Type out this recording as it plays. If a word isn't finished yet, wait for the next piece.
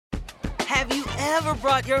ever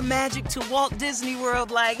brought your magic to Walt Disney World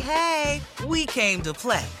like, hey, we came to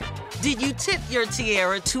play? Did you tip your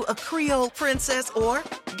tiara to a Creole princess or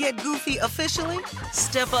get goofy officially?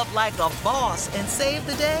 Step up like a boss and save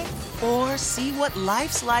the day? Or see what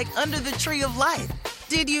life's like under the tree of life?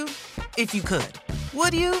 Did you? If you could.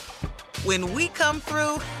 Would you? When we come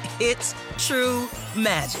through, it's true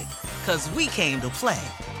magic. 'Cause we came to play.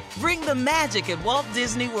 Bring the magic at Walt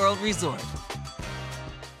Disney World Resort.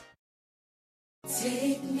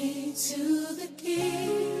 Take me to the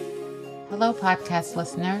king. Hello, podcast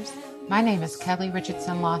listeners. My name is Kelli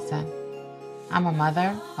Richardson Lawson. I'm a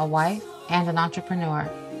mother, a wife, and an entrepreneur.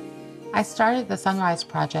 I started the SonRise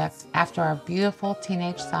Project after our beautiful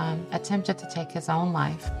teenage son attempted to take his own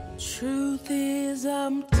life. Truth is,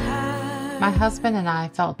 I'm tired. My husband and I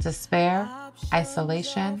felt despair,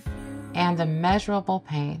 isolation, and immeasurable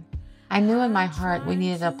pain. I knew in my heart we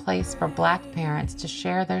needed a place for Black parents to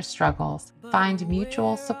share their struggles, find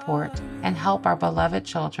mutual support, and help our beloved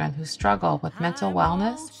children who struggle with mental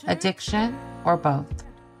wellness, addiction, or both.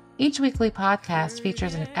 Each weekly podcast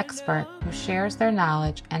features an expert who shares their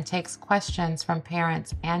knowledge and takes questions from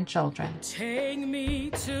parents and children. Take me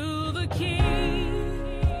to the king.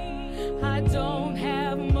 I don't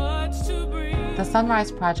have much to bring. The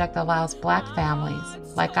SonRise Project allows Black families,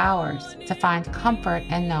 like ours, to find comfort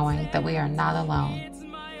in knowing that we are not alone.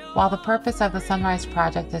 While the purpose of the SonRise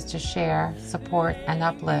Project is to share, support, and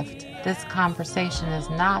uplift, this conversation is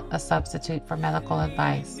not a substitute for medical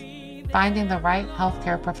advice. Finding the right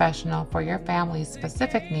healthcare professional for your family's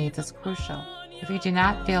specific needs is crucial. If you do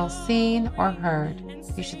not feel seen or heard,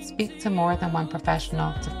 you should speak to more than one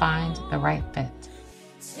professional to find the right fit.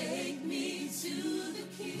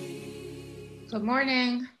 Good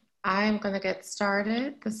morning. I'm going to get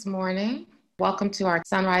started this morning. Welcome to our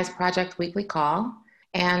SonRise Project weekly call.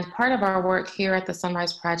 And part of our work here at the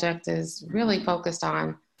SonRise Project is really focused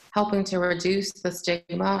on helping to reduce the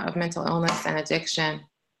stigma of mental illness and addiction,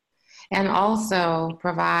 and also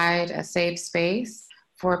provide a safe space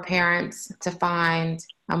for parents to find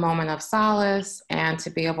a moment of solace and to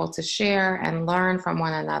be able to share and learn from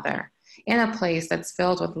one another in a place that's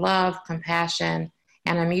filled with love, compassion,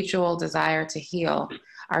 and a mutual desire to heal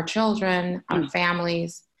our children, our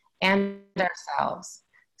families, and ourselves.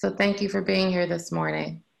 So thank you for being here this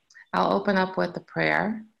morning. I'll open up with a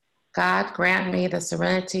prayer. God, grant me the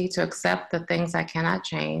serenity to accept the things I cannot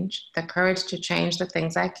change, the courage to change the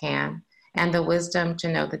things I can, and the wisdom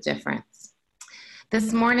to know the difference.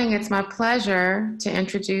 This morning, it's my pleasure to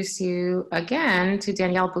introduce you again to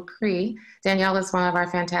Danielle Boucree. Danielle is one of our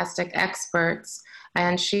fantastic experts,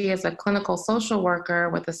 and she is a clinical social worker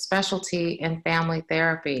with a specialty in family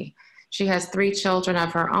therapy. She has 3 children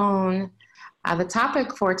of her own. The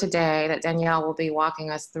topic for today that Danielle will be walking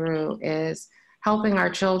us through is helping our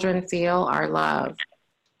children feel our love,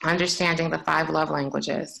 understanding the 5 love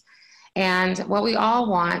languages. And what we all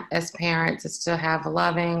want as parents is to have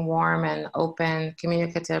loving, warm, and open,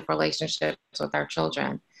 communicative relationships with our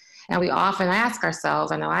children. And we often ask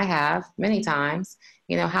ourselves, I know I have many times,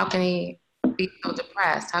 how can he be so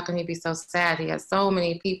depressed? How can he be so sad? He has so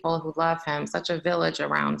many people who love him, such a village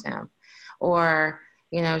around him. Or,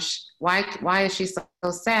 why is she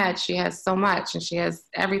so sad? She has so much and she has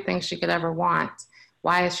everything she could ever want.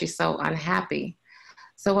 Why is she so unhappy?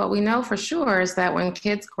 So what we know for sure is that when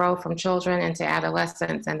kids grow from children into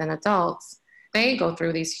adolescents and then adults, they go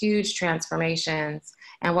through these huge transformations.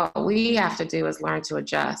 And what we have to do is learn to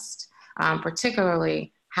adjust,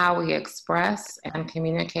 particularly how we express and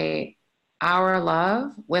communicate our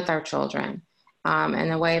love with our children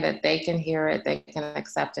in a way that they can hear it, they can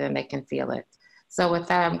accept it, and they can feel it. So with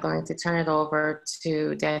that, I'm going to turn it over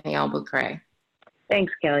to Danielle Boucree.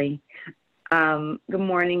 Thanks, Kelli. Good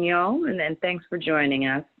morning, y'all, and thanks for joining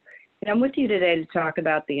us. I'm with you today to talk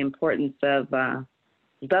about the importance of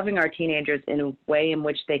loving our teenagers in a way in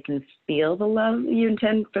which they can feel the love you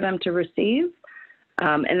intend for them to receive.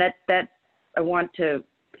 And that I want to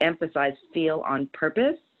emphasize, feel on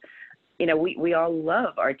purpose. We all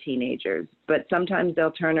love our teenagers, but sometimes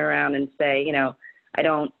they'll turn around and say, I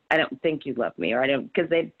don't think you love me, or because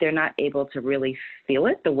they're not able to really feel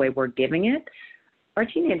it the way we're giving it. Our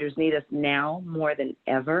teenagers need us now more than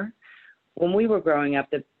ever. When we were growing up,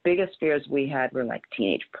 the biggest fears we had were like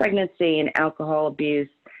teenage pregnancy and alcohol abuse.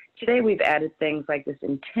 Today, we've added things like this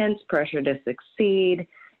intense pressure to succeed,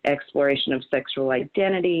 exploration of sexual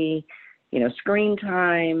identity, screen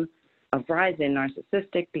time, a rise in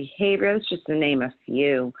narcissistic behavior. That's just to name a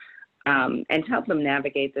few. And to help them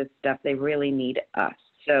navigate this stuff, they really need us.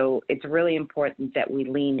 So it's really important that we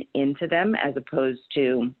lean into them as opposed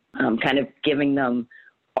to kind of giving them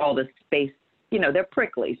all the space they're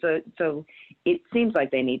prickly. So it seems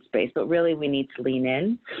like they need space, but really we need to lean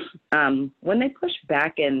in. When they push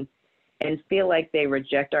back and feel like they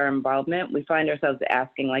reject our involvement, we find ourselves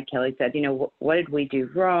asking, like Kelli said, what did we do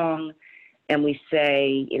wrong? And we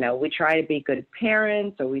say, we try to be good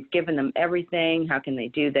parents, or we've given them everything. How can they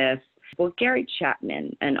do this? Well, Gary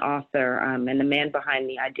Chapman, an author and the man behind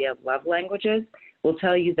the idea of love languages, will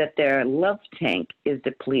tell you that their love tank is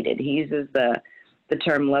depleted. He uses the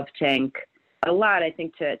term love tank a lot, I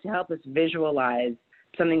think, to help us visualize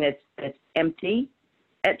something that's empty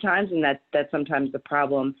at times, and that's sometimes the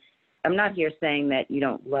problem. I'm not here saying that you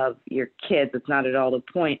don't love your kids. It's not at all the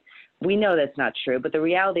point. We know that's not true, but the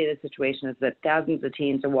reality of the situation is that thousands of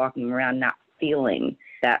teens are walking around not feeling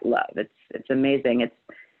that love. It's amazing.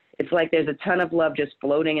 It's like there's a ton of love just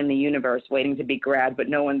floating in the universe waiting to be grabbed, but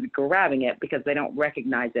no one's grabbing it because they don't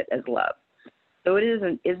recognize it as love. So it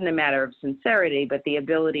isn't a matter of sincerity, but the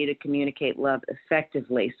ability to communicate love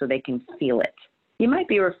effectively so they can feel it. You might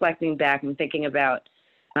be reflecting back and thinking about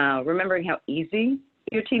remembering how easy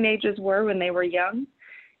your teenagers were when they were young.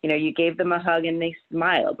 You gave them a hug and they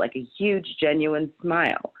smiled, like a huge, genuine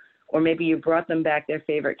smile. Or maybe you brought them back their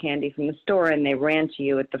favorite candy from the store and they ran to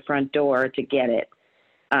you at the front door to get it.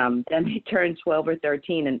 Then they turn 12 or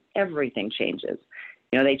 13 and everything changes.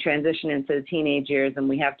 They transition into the teenage years and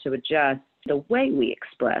we have to adjust the way we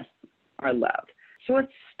express our love. So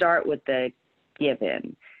let's start with the give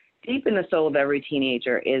in. Deep in the soul of every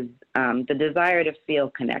teenager is the desire to feel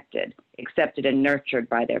connected, accepted, and nurtured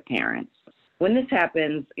by their parents. When this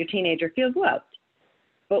happens, your teenager feels loved.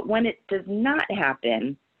 But when it does not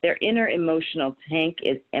happen, their inner emotional tank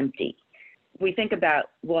is empty. We think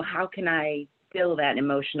about, well, how can I fill that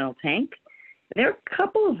emotional tank? There are a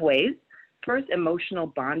couple of ways. First, emotional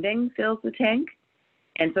bonding fills the tank.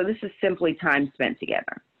 And so this is simply time spent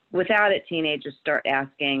together. Without it, teenagers start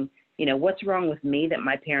asking, what's wrong with me that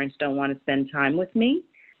my parents don't want to spend time with me?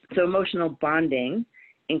 So emotional bonding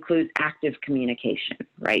includes active communication,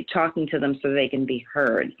 right? Talking to them so they can be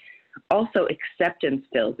heard. Also, acceptance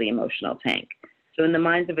fills the emotional tank. So in the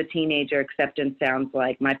minds of a teenager, acceptance sounds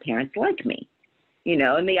like my parents like me,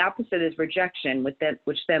 and the opposite is rejection,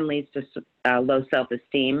 which then leads to low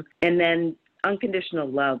self-esteem. And then unconditional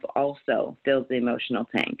love also fills the emotional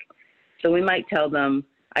tank. So we might tell them,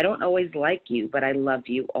 I don't always like you, but I love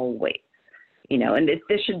you always. And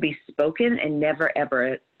this should be spoken and never,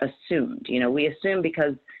 ever assumed. We assume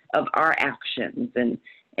because of our actions and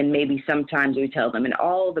maybe sometimes we tell them and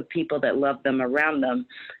all the people that love them around them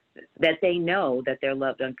that they know that they're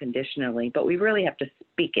loved unconditionally, but we really have to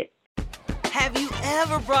speak it. Have you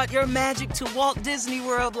ever brought your magic to Walt Disney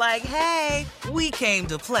World like, hey, we came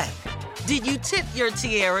to play? Did you tip your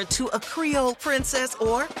tiara to a Creole princess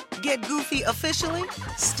or get goofy officially?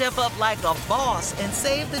 Step up like a boss and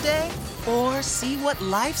save the day? Or see what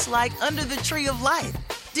life's like under the tree of life?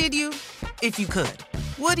 Did you? If you could.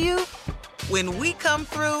 Would you? When we come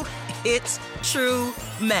through, it's true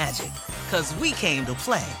magic. 'Cause we came to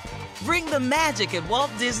play. Bring the magic at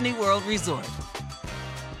Walt Disney World Resort.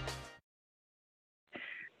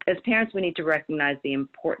 As parents, we need to recognize the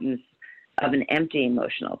importance of an empty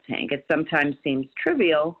emotional tank. It sometimes seems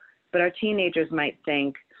trivial, but our teenagers might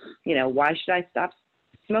think, why should I stop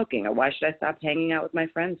smoking? Or why should I stop hanging out with my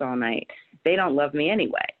friends all night? They don't love me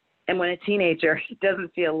anyway. And when a teenager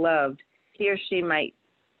doesn't feel loved, he or she might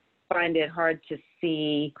find it hard to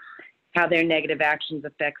see how their negative actions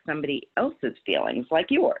affect somebody else's feelings, like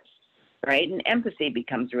yours, right? And empathy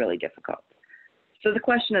becomes really difficult. So the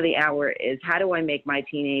question of the hour is, how do I make my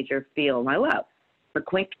teenager feel my love? A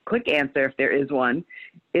quick answer, if there is one,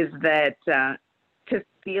 is that to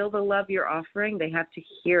feel the love you're offering, they have to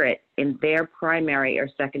hear it in their primary or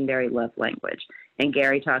secondary love language. And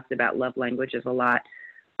Gary talks about love languages a lot.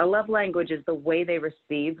 A love language is the way they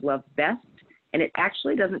receive love best, and it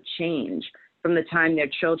actually doesn't change from the time they're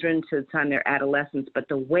children to the time they're adolescents, but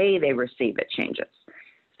the way they receive it changes.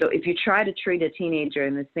 So if you try to treat a teenager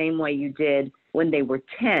in the same way you did when they were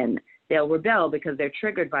 10, they'll rebel because they're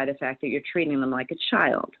triggered by the fact that you're treating them like a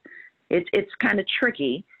child. It's kind of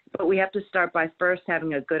tricky, but we have to start by first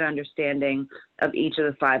having a good understanding of each of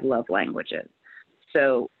the 5 love languages.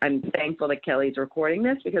 So I'm thankful that Kelli's recording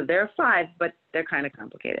this because there are 5, but they're kind of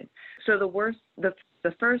complicated. So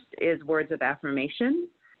the first is words of affirmation.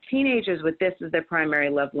 Teenagers with this as their primary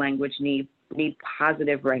love language need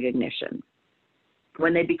positive recognition.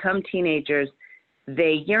 When they become teenagers,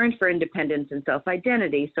 they yearn for independence and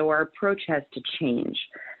self-identity, so our approach has to change.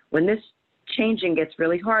 When this changing gets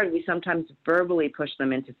really hard, we sometimes verbally push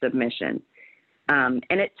them into submission. And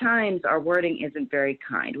at times, our wording isn't very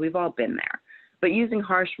kind. We've all been there. But using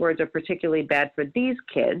harsh words are particularly bad for these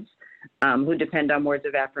kids who depend on words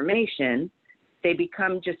of affirmation, they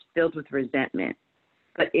become just filled with resentment.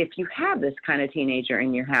 But if you have this kind of teenager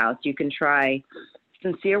in your house, you can try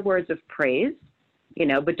sincere words of praise,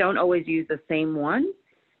 but don't always use the same one.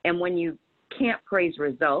 And when you can't praise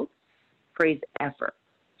results, praise effort.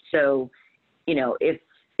 So,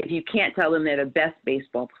 if you can't tell them they're the best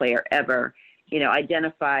baseball player ever,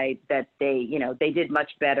 identify that they did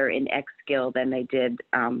much better in X skill than they did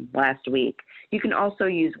last week. You can also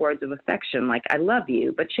use words of affection like I love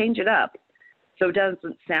you, but change it up so it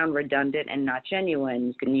doesn't sound redundant and not genuine.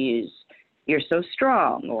 You can use you're so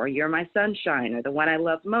strong, or you're my sunshine, or the one I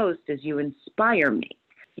love most is you inspire me.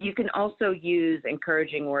 You can also use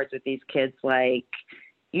encouraging words with these kids like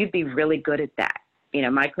you'd be really good at that.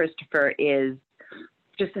 My Christopher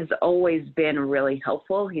has always been really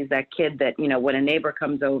helpful. He's that kid that, when a neighbor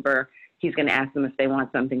comes over, he's going to ask them if they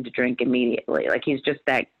want something to drink immediately. Like he's just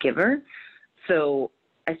that giver. So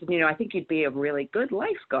I said, I think you'd be a really good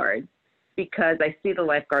lifeguard, because I see the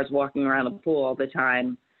lifeguards walking around the pool all the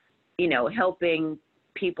time, helping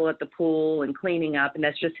people at the pool and cleaning up. And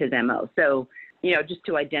that's just his MO. So, just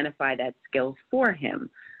to identify that skill for him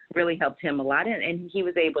really helped him a lot. And he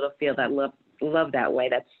was able to feel that love that way.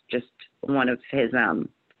 That's just one of his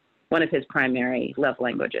primary love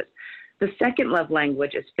languages. The second love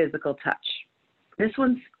language is physical touch. This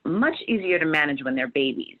one's much easier to manage when they're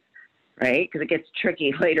babies, right? Because it gets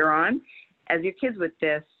tricky later on. As your kids with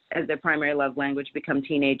this, as their primary love language, become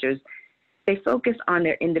teenagers, they focus on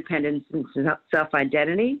their independence and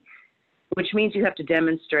self-identity, which means you have to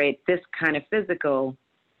demonstrate this kind of physical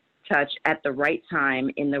touch at the right time,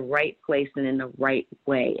 in the right place, and in the right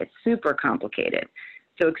way. It's super complicated.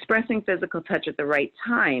 So expressing physical touch at the right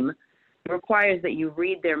time requires that you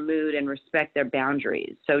read their mood and respect their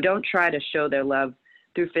boundaries. So don't try to show their love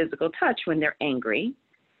through physical touch when they're angry,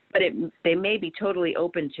 but they may be totally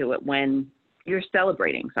open to it when you're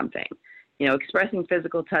celebrating something. Expressing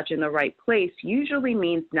physical touch in the right place usually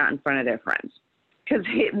means not in front of their friends, because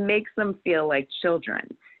it makes them feel like children,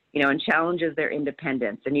 and challenges their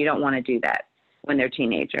independence. And you don't want to do that when they're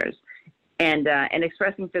teenagers. And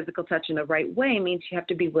expressing physical touch in the right way means you have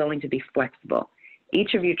to be willing to be flexible.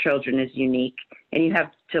 Each of your children is unique, and you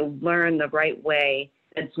have to learn the right way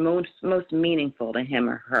that's most meaningful to him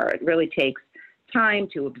or her. It really takes time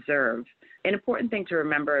to observe. An important thing to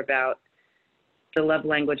remember about the love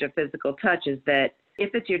language of physical touch is that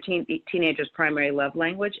if it's your teenager's primary love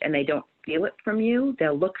language and they don't feel it from you,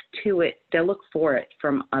 they'll look for it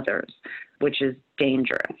from others, which is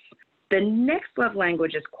dangerous. The next love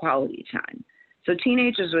language is quality time. So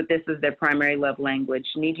teenagers with this as their primary love language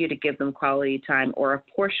need you to give them quality time or a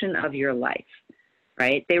portion of your life,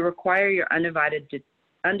 right? They require your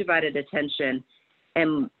undivided attention,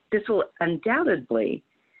 and this will undoubtedly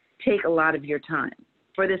take a lot of your time.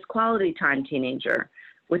 For this quality time teenager,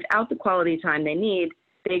 without the quality time they need,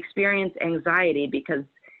 they experience anxiety because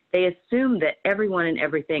they assume that everyone and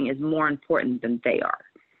everything is more important than they are,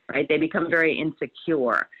 right? They become very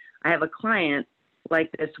insecure. I have a client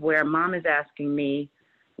like this where mom is asking me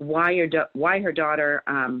why her daughter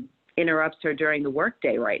interrupts her during the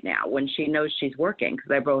workday right now when she knows she's working, because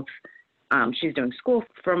they're both, she's doing school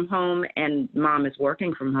from home and mom is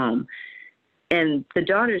working from home. And the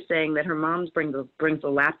daughter's saying that her mom brings a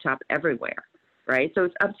laptop everywhere, right? So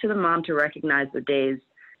it's up to the mom to recognize the days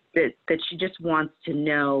that she just wants to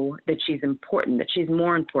know that she's important, that she's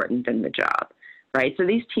more important than the job, right? So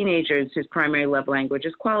these teenagers whose primary love language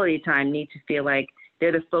is quality time need to feel like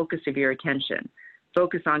they're the focus of your attention.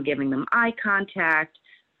 Focus on giving them eye contact,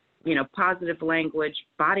 positive language,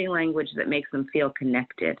 body language that makes them feel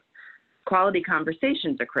connected. Quality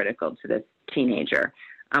conversations are critical to this teenager,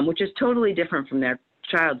 which is totally different from their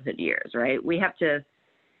childhood years, right? We have to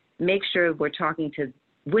make sure we're talking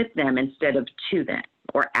with them instead of to them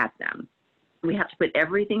or at them. We have to put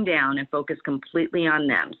everything down and focus completely on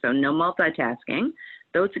them. So no multitasking,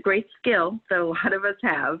 though it's a great skill that a lot of us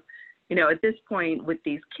have. At this point with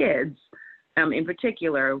these kids in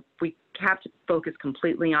particular, we have to focus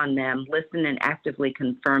completely on them, listen and actively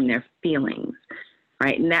confirm their feelings,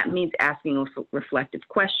 right? And that means asking reflective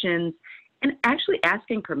questions and actually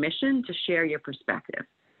asking permission to share your perspective.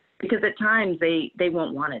 Because at times they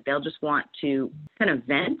won't want it. They'll just want to kind of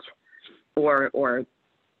vent or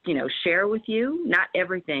share with you. Not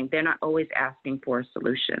everything. They're not always asking for a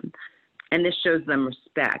solution. And this shows them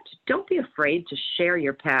respect. Don't be afraid to share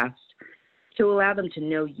your past to allow them to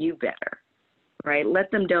know you better, right?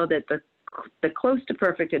 Let them know that the close to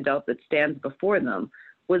perfect adult that stands before them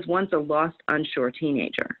was once a lost, unsure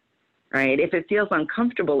teenager, right? If it feels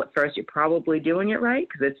uncomfortable at first, you're probably doing it right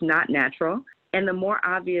because it's not natural. And the more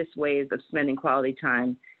obvious ways of spending quality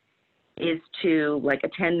time is to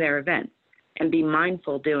attend their events and be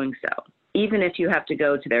mindful doing so. Even if you have to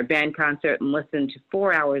go to their band concert and listen to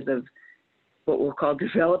 4 hours of what we'll call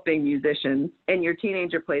developing musicians, and your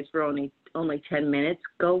teenager plays for only 10 minutes,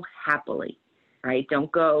 go happily, right?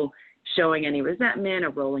 Don't go showing any resentment or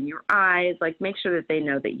rolling your eyes. Make sure that they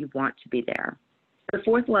know that you want to be there. The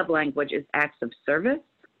fourth love language is acts of service.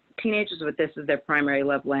 Teenagers with this as their primary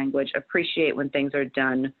love language appreciate when things are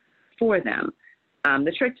done for them.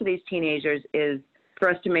 The trick to these teenagers is for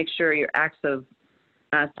us to make sure your acts of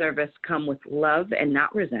service come with love and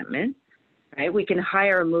not resentment, right? We can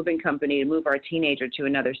hire a moving company to move our teenager to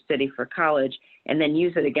another city for college and then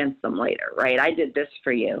use it against them later, right? I did this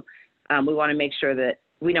for you. We want to make sure that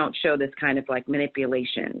we don't show this kind of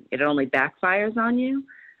manipulation. It only backfires on you,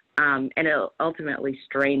 and it'll ultimately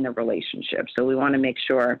strain the relationship. So we want to make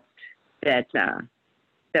sure that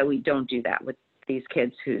we don't do that with these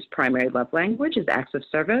kids whose primary love language is acts of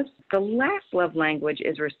service. The last love language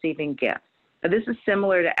is receiving gifts. Now, this is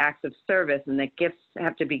similar to acts of service in that gifts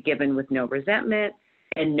have to be given with no resentment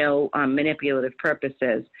and no manipulative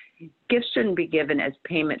purposes. Gifts shouldn't be given as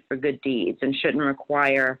payment for good deeds and shouldn't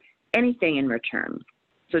require anything in return.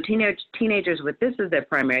 So teenagers with this as their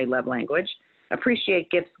primary love language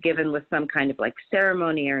appreciate gifts given with some kind of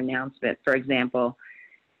ceremony or announcement. For example,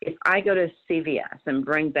 if I go to CVS and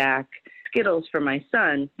bring back Skittles for my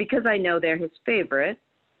son, because I know they're his favorite,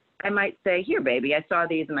 I might say, here, baby, I saw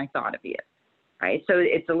these and I thought of you, right? So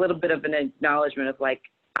it's a little bit of an acknowledgement of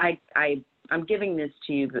I'm giving this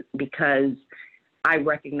to you because I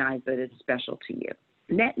recognize that it's special to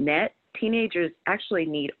you. Net, teenagers actually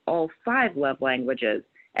need all 5 love languages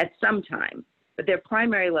at some time, but their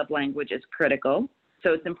primary love language is critical.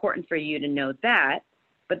 So it's important for you to know that.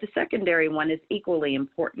 But the secondary one is equally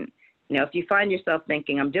important. If you find yourself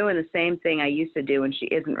thinking, I'm doing the same thing I used to do and she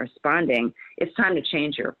isn't responding, it's time to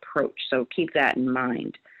change your approach. So keep that in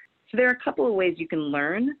mind. So there are a couple of ways you can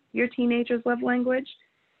learn your teenager's love language.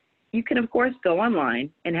 You can, of course, go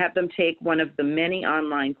online and have them take one of the many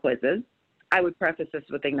online quizzes. I would preface this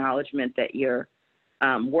with acknowledgement that you're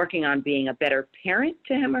working on being a better parent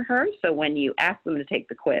to him or her. So when you ask them to take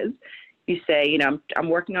the quiz, you say, I'm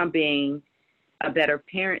working on being a better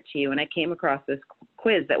parent to you, and I came across this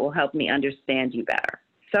quiz that will help me understand you better.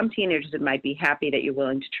 Some teenagers might be happy that you're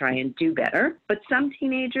willing to try and do better, but some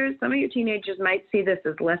of your teenagers might see this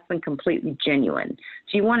as less than completely genuine.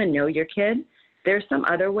 So you want to know your kid. There's some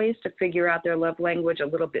other ways to figure out their love language a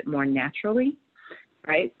little bit more naturally,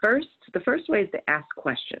 right? The first way is to ask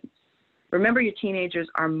questions. Remember, your teenagers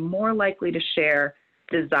are more likely to share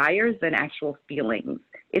desires than actual feelings.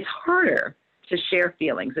 It's harder to share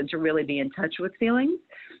feelings and to really be in touch with feelings.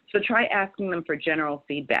 So try asking them for general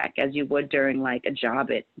feedback as you would during a job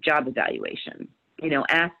evaluation.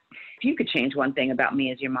 Ask, if you could change one thing about me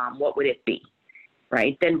as your mom, what would it be,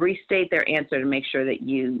 right? Then restate their answer to make sure that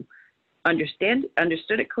you understood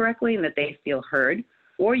it correctly and that they feel heard.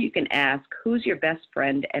 Or you can ask, who's your best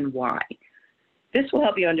friend and why? This will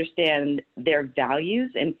help you understand their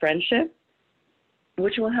values in friendship,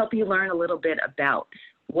 which will help you learn a little bit about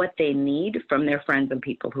what they need from their friends and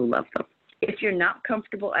people who love them. If you're not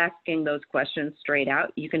comfortable asking those questions straight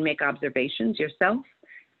out, you can make observations yourself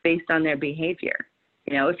based on their behavior.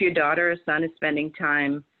 If your daughter or son is spending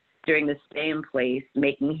time during the stay in place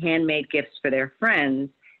making handmade gifts for their friends,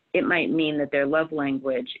 it might mean that their love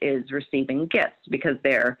language is receiving gifts because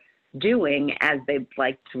they're doing as they'd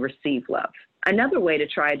like to receive love. Another way to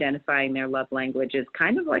try identifying their love language is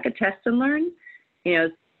kind of like a test and learn.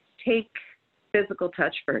 Take physical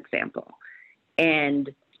touch, for example, and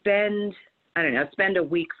spend a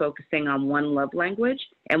week focusing on one love language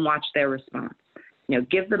and watch their response.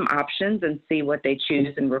 Give them options and see what they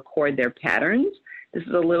choose and record their patterns. This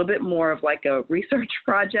is a little bit more of a research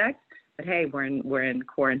project, but hey, we're in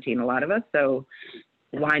quarantine, a lot of us, so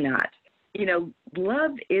why not?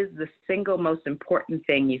 Love is the single most important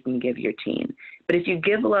thing you can give your teen. But if you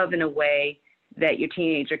give love in a way that your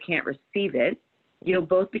teenager can't receive it, you'll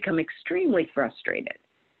both become extremely frustrated.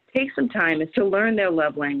 Take some time to learn their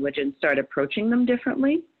love language and start approaching them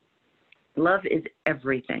differently. Love is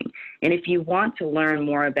everything. And if you want to learn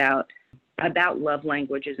more about love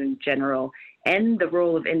languages in general and the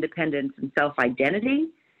role of independence and self-identity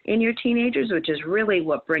in your teenagers, which is really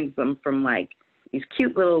what brings them from these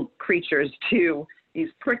cute little creatures to these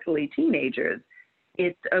prickly teenagers,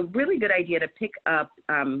 it's a really good idea to pick up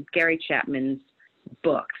Gary Chapman's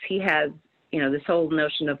books. He has, this whole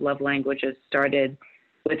notion of love languages started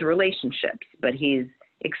with relationships, but he's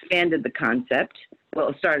expanded the concept. Well,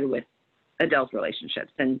 it started with adult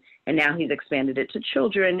relationships, and now he's expanded it to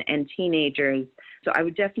children and teenagers. So I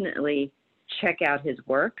would definitely check out his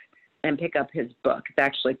work. and pick up his book. It's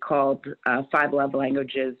actually called 5 Love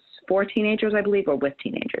Languages for Teenagers, I believe, or with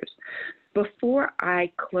teenagers. Before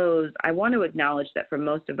I close, I want to acknowledge that for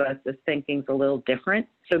most of us, the thinking's a little different.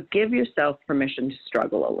 So give yourself permission to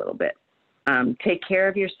struggle a little bit. Take care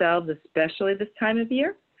of yourselves, especially this time of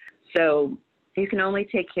year. So you can only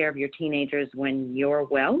take care of your teenagers when you're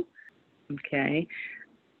well. Okay.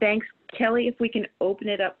 Thanks, Kelli. If we can open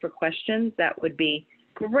it up for questions, that would be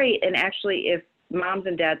great. And actually, if moms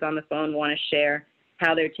and dads on the phone want to share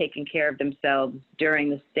how they're taking care of themselves during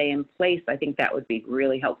the stay in place, I think that would be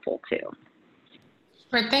really helpful too.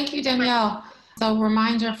 Great. Thank you, Danielle. So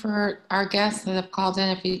reminder for our guests that have called in,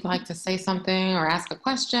 if you'd like to say something or ask a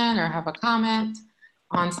question or have a comment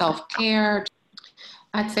on self-care.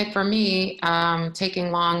 I'd say for me,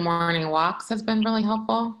 taking long morning walks has been really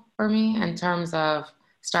helpful for me in terms of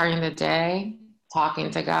starting the day, talking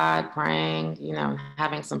to God, praying,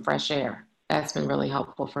 having some fresh air. That's been really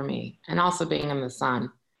helpful for me. And also being in the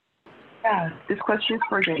sun. Yeah, this question is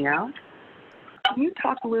for Danielle. Can you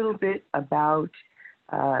talk a little bit about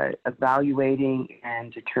evaluating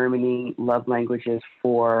and determining love languages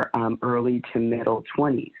for early to middle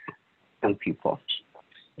 20s young people?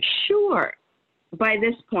 Sure. By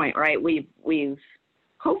this point, right, we've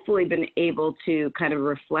hopefully been able to kind of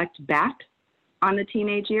reflect back on the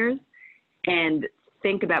teenage years and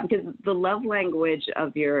think about, because the love language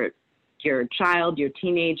of your child, your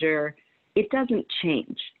teenager, it doesn't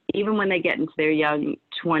change. Even when they get into their young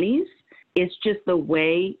 20s, it's just the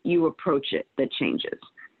way you approach it that changes,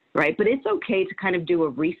 right? But it's okay to kind of do a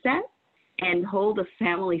reset and hold a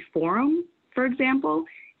family forum, for example,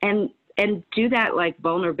 and do that like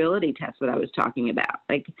vulnerability test that I was talking about.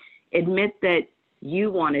 Like admit that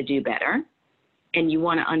you want to do better and you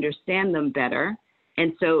want to understand them better.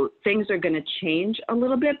 And so things are going to change a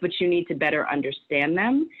little bit, but you need to better understand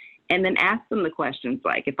them. And then ask them the questions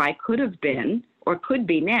like, if I could have been or could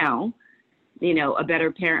be now, a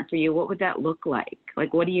better parent for you, what would that look like?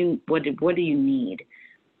 Like, what do you need?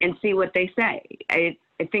 And see what they say. I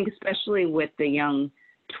think especially with the young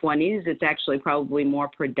 20s, it's actually probably more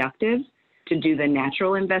productive to do the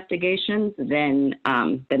natural investigations than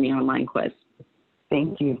the online quiz.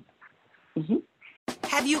 Thank you. Mm-hmm.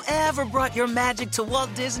 Have you ever brought your magic to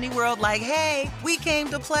Walt Disney World like, hey, we came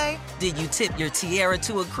to play? Did you tip your tiara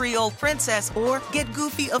to a Creole princess or get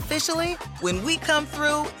goofy officially? When we come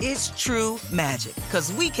through, it's true magic,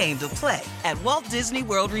 because we came to play at Walt Disney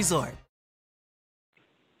World Resort.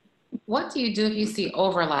 What do you do if you see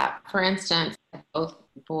overlap? For instance, both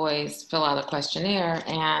boys fill out a questionnaire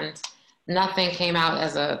and nothing came out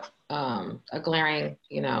as a glaring,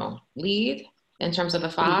 lead in terms of the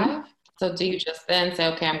 5. Mm-hmm. So do you just then say,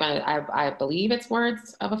 okay, I believe it's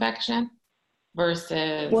words of affection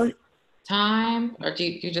versus time? Or do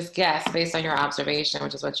you just guess based on your observation,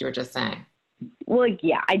 which is what you were just saying? Well,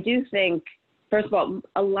 yeah, I do think, first of all,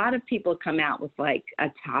 a lot of people come out with like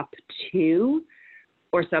a top 2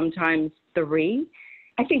 or sometimes 3.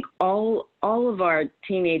 I think all of our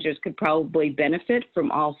teenagers could probably benefit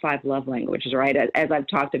from all 5 love languages, right? As I've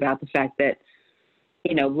talked about the fact that,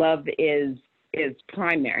 love is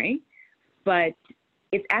primary. But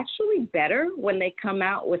it's actually better when they come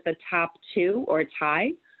out with a top 2 or a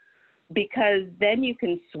tie, because then you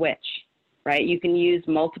can switch, right? You can use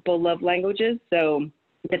multiple love languages so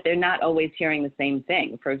that they're not always hearing the same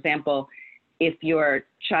thing. For example, if your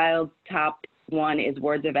child's top 1 is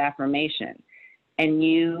words of affirmation and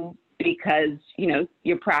you, because,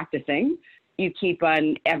 you're practicing, you keep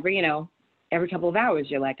on every couple of hours,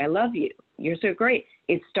 you're like, I love you. You're so great.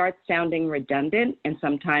 It starts sounding redundant and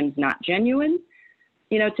sometimes not genuine,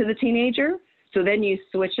 to the teenager. So then you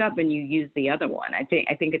switch up and you use the other one. I think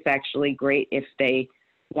it's actually great if they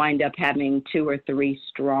wind up having 2 or 3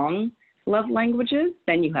 strong love languages,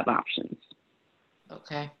 then you have options.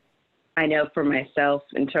 Okay. I know for myself,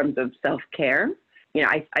 in terms of self-care,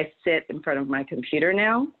 I sit in front of my computer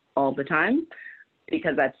now all the time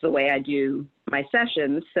because that's the way I do my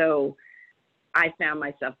sessions. So I found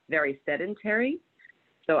myself very sedentary.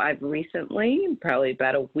 So I've recently, probably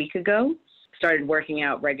about a week ago, started working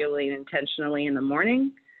out regularly and intentionally in the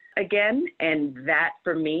morning again. And that,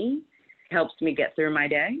 for me, helps me get through my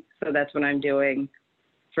day. So that's what I'm doing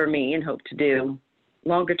for me and hope to do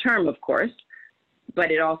longer term, of course.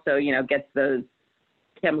 But it also, gets those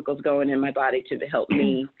chemicals going in my body to help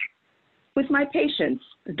me with my patience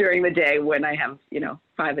during the day when I have,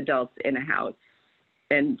 5 adults in a house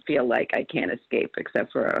and feel like I can't escape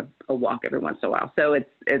except for a walk every once in a while. So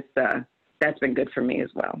that's been good for me as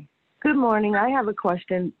well. Good morning. I have a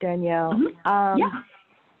question, Danielle. Mm-hmm.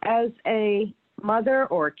 As a mother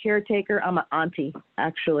or caretaker, I'm an auntie,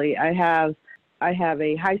 actually. I have I have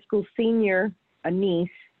a high school senior, a niece,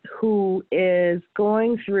 who is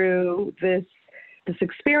going through this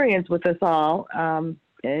experience with us all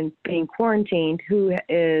and being quarantined, who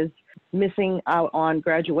is missing out on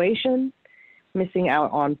graduation, missing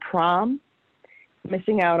out on prom,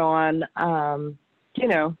 missing out on,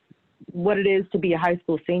 what it is to be a high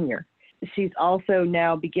school senior. She's also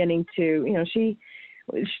now beginning to, she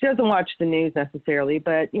doesn't watch the news necessarily,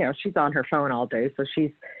 but, she's on her phone all day. So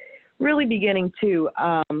she's really beginning to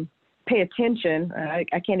pay attention.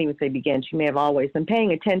 I can't even say begin. She may have always been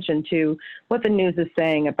paying attention to what the news is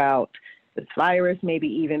saying about this virus, maybe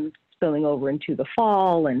even spilling over into the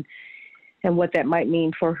fall and what that might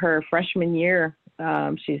mean for her freshman year.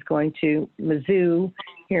 She's going to Mizzou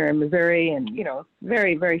here in Missouri and,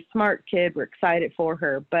 very, very smart kid. We're excited for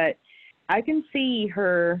her. But I can see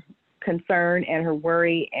her concern and her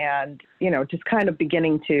worry and, just kind of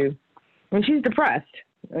beginning to, when she's depressed.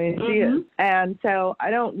 I mean, she is. And so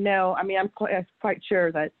I don't know. I mean, I'm quite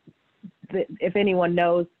sure that if anyone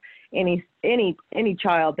knows any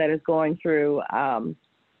child that is going through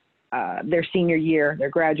their senior year, their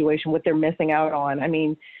graduation, what they're missing out on. I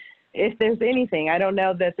mean, if there's anything, I don't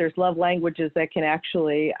know that there's love languages that can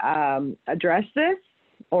actually address this,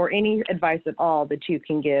 or any advice at all that you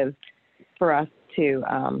can give for us to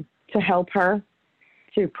help her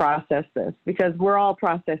to process this, because we're all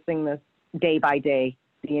processing this day by day,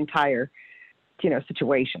 the entire,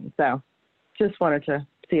 situation. So just wanted to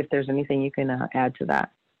see if there's anything you can add to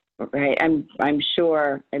that. Right. I'm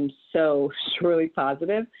sure, I'm so surely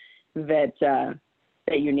positive that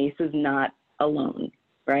your niece is not alone.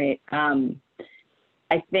 Right.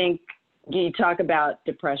 I think you talk about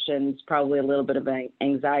depression, probably a little bit of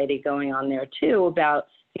anxiety going on there too about,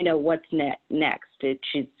 what's next.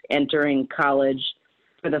 She's entering college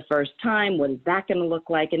for the first time. What is that going to look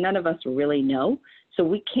like? And none of us really know. So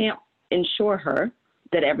we can't ensure her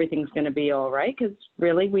that everything's going to be all right, because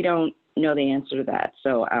really we don't know the answer to that.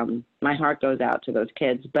 So my heart goes out to those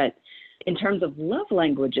kids. But in terms of love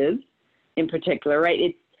languages in particular,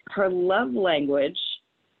 right, her love language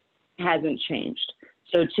hasn't changed.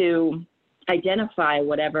 So to identify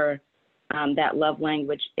whatever that love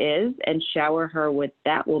language is and shower her with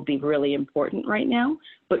that will be really important right now.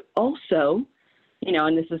 But also,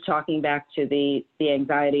 and this is talking back to the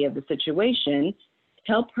anxiety of the situation,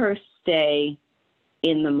 help her stay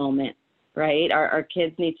in the moment, right? Our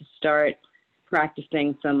kids need to start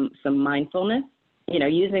practicing some mindfulness,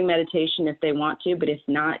 using meditation if they want to, but if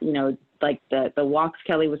not, like the walks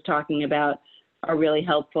Kelli was talking about are really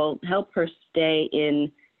helpful. Help her stay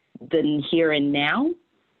in the here and now,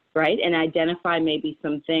 right? And identify maybe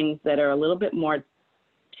some things that are a little bit more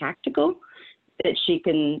tactical that she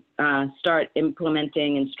can start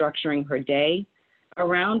implementing and structuring her day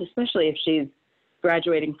around, especially if she's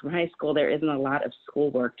graduating from high school. There isn't a lot of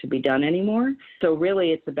schoolwork to be done anymore. So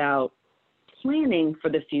really it's about planning for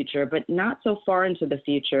the future, but not so far into the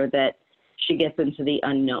future that she gets into the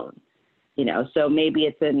unknown, So maybe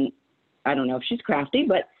it's I don't know if she's crafty,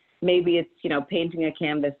 but maybe it's, painting a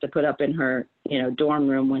canvas to put up in her, dorm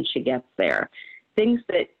room when she gets there. Things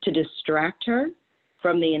to distract her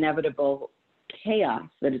from the inevitable chaos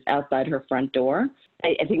that is outside her front door.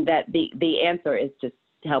 I think that the answer is to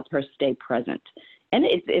help her stay present. And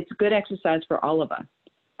it's good exercise for all of us,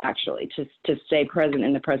 actually, to stay present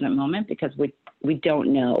in the present moment, because we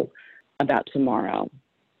don't know about tomorrow.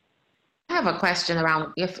 I have a question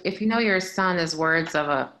around if your son is words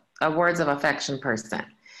of affection person,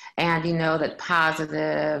 and that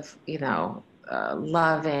positive,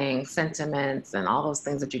 loving sentiments and all those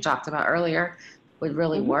things that you talked about earlier would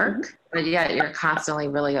really work, but yet you're constantly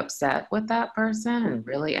really upset with that person and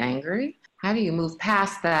really angry. How do you move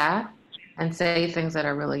past that and say things that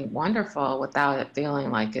are really wonderful without it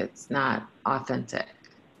feeling like it's not authentic?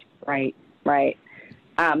 Right.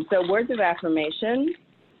 So words of affirmation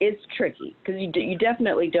is tricky, because you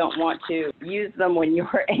definitely don't want to use them when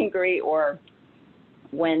you're angry or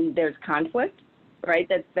when there's conflict, right?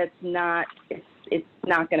 That's not, it's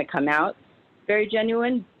not going to come out very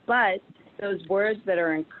genuine, but those words that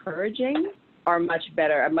are encouraging are a much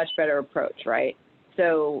better approach, right?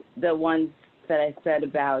 So the ones that I said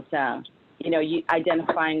about, you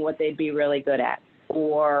identifying what they'd be really good at,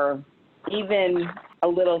 or even a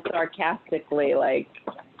little sarcastically, like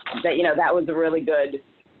that, that was a really good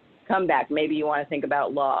comeback. Maybe you want to think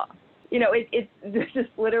about law. It's just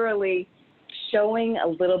literally showing a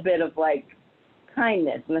little bit of like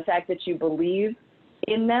kindness and the fact that you believe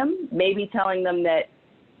in them, maybe telling them that,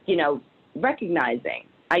 recognizing,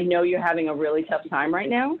 I know you're having a really tough time right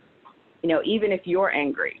now. Even if you're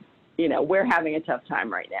angry, we're having a tough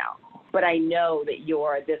time right now. but I know that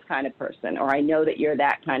you're this kind of person, or I know that you're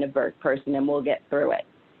that kind of person, and we'll get through it,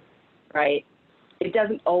 right? It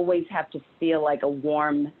doesn't always have to feel like a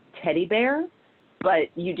warm teddy bear, but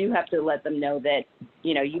you do have to let them know that,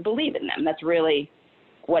 you know, you believe in them. That's really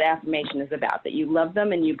what affirmation is about, that you love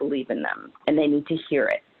them and you believe in them, and they need to hear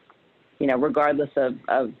it, you know, regardless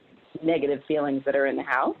of negative feelings that are in the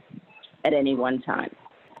house at any one time.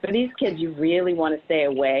 For these kids, you really want to stay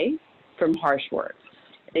away from harsh words.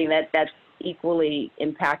 I think that's equally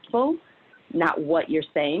impactful, not what you're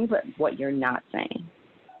saying, but what you're not saying.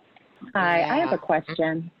 Hi, Yeah. I have a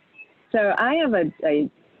question. So I have a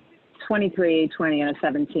 23, 20, and a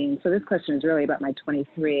 17. So this question is really about my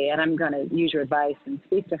 23, and I'm going to use your advice and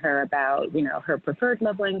speak to her about, you know, her preferred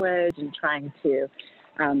love language and trying to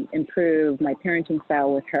improve my parenting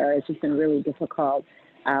style with her. It's just been really difficult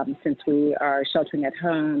since we are sheltering at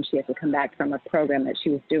home. She has to come back from a program that she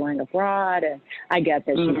was doing abroad, and I get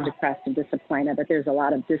that she's depressed and disappointed, but there's a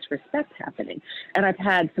lot of disrespect happening. And I've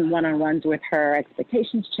had some one-on-ones with her,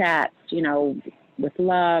 expectations chats, you know, with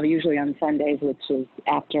love, usually on Sundays, which is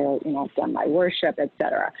after, you know, I've done my worship,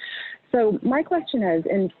 etc. So my question is,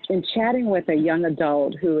 in chatting with a young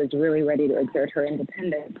adult who is really ready to exert her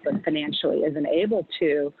independence but financially isn't able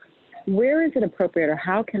to, where is it appropriate, or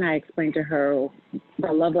how can I explain to her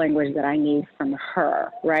the love language that I need from her,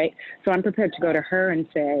 right? So I'm prepared to go to her and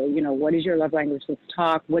say, you know, what is your love language? Let's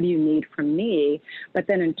talk. What do you need from me? But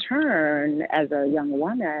then in turn, as a young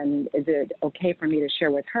woman, is it okay for me to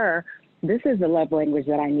share with her, this is the love language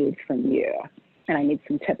that I need from you, and I need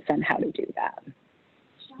some tips on how to do that?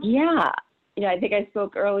 Yeah. You know, I think I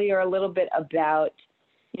spoke earlier a little bit about,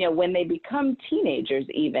 you know, when they become teenagers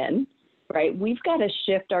even, right, we've got to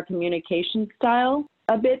shift our communication style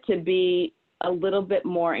a bit to be a little bit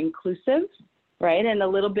more inclusive, right, and a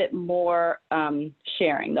little bit more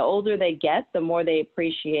sharing. The older they get, the more they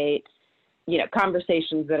appreciate, you know,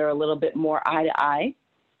 conversations that are a little bit more eye to eye.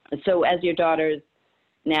 So as your daughter's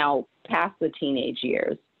now past the teenage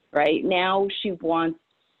years, right, now she wants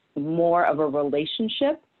more of a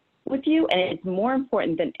relationship with you, and it's more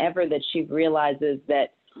important than ever that she realizes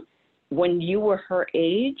that when you were her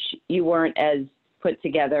age, you weren't as put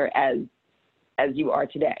together as you are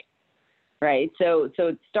today, right? So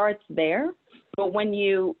it starts there. But when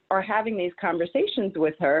you are having these conversations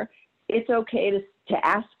with her, it's okay to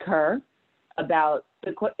ask her about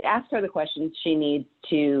ask her the questions she needs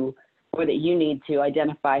to, or that you need to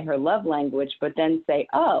identify her love language. But then say,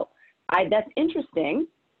 oh, that's interesting.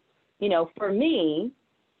 You know, for me,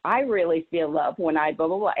 I really feel love when I blah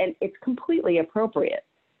blah blah, and it's completely appropriate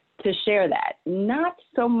to share that, not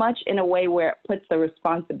so much in a way where it puts the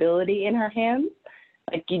responsibility in her hands.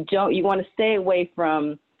 Like you want to stay away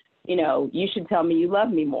from, you know, you should tell me you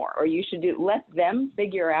love me more, or you should let them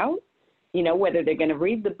figure out, you know, whether they're going to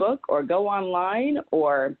read the book or go online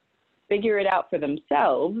or figure it out for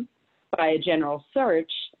themselves by a general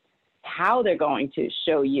search, how they're going to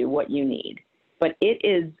show you what you need. But it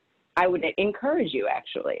is, I would encourage you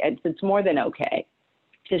actually, it's more than okay,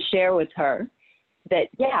 to share with her that,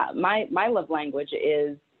 yeah, my love language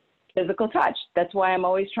is physical touch. That's why I'm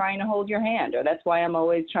always trying to hold your hand, or that's why I'm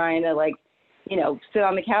always trying to, like, you know, sit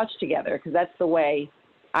on the couch together, because that's the way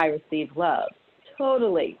I receive love.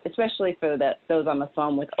 Totally, especially for those on the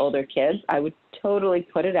phone with older kids, I would totally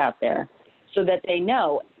put it out there so that they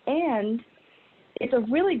know. And it's a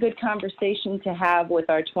really good conversation to have with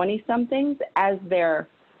our 20-somethings as they're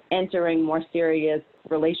entering more serious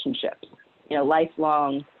relationships, you know,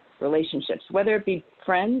 lifelong relationships, whether it be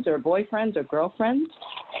friends or boyfriends or girlfriends,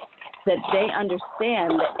 that they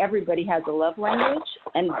understand that everybody has a love language,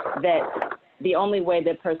 and that the only way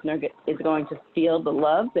that person is going to feel the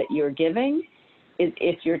love that you're giving is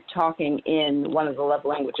if you're talking in one of the love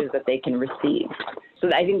languages that they can receive. So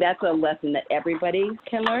I think that's a lesson that everybody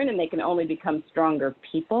can learn, and they can only become stronger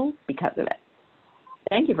people because of it.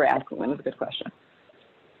 Thank you for asking. That was a good question.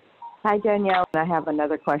 Hi, Danielle. I have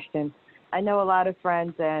another question. I know a lot of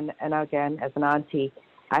friends, and again, as an auntie,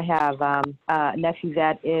 I have a nephew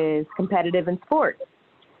that is competitive in sports.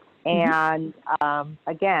 And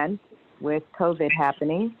again, with COVID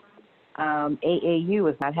happening, AAU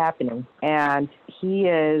is not happening. And he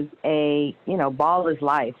is ball is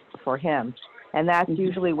life for him. And that's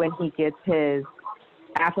usually when he gets his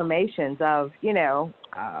affirmations of,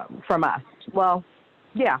 from us. Well,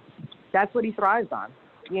 yeah, that's what he thrives on.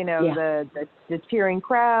 The cheering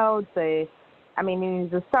crowds.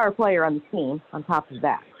 He's a star player on the team on top of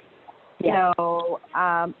that. Yeah. So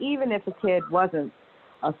even if a kid wasn't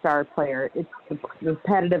a star player, it's the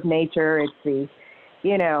competitive nature, it's the,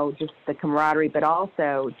 just the camaraderie, but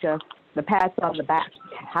also just the pats on the back.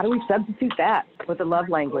 How do we substitute that with a love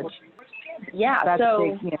language? Yeah, That's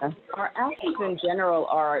so big, yeah. our athletes in general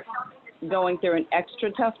are going through an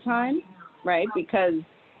extra tough time, right? Because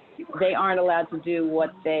they aren't allowed to do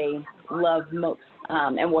what they love most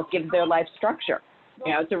and what gives their life structure.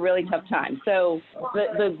 You know, it's a really tough time. So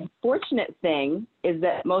the fortunate thing is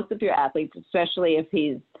that most of your athletes, especially if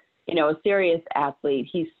he's, you know, a serious athlete,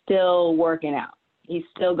 he's still working out. He's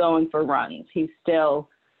still going for runs. He's still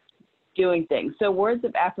doing things. So words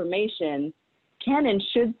of affirmation can and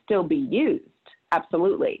should still be used.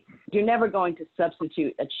 Absolutely. You're never going to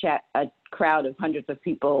substitute a crowd of hundreds of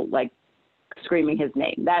people like screaming his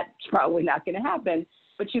name. That's probably not going to happen.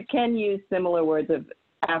 But you can use similar words of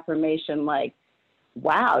affirmation like,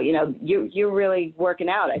 wow, you know, you're really working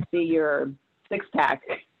out. I see your six-pack,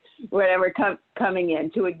 whatever, coming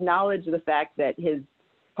in, to acknowledge the fact that his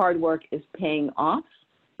hard work is paying off,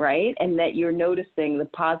 right? And that you're noticing the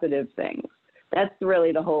positive things. That's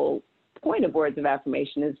really the whole point of words of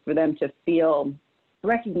affirmation, is for them to feel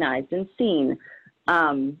recognized and seen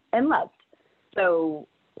and loved. So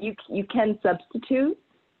you can substitute,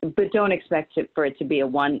 but don't expect for it to be a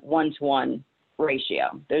one-to-one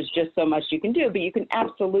ratio. There's just so much you can do, but you can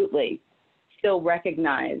absolutely still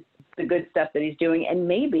recognize the good stuff that he's doing. And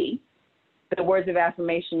maybe the words of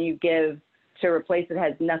affirmation you give to replace it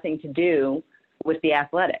has nothing to do with the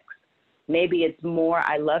athletics. Maybe it's more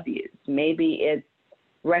I love you. Maybe it's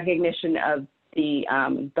recognition of the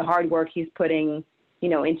hard work he's putting, you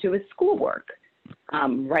know, into his schoolwork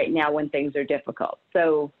right now when things are difficult.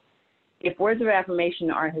 So if words of affirmation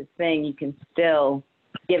are his thing, you can still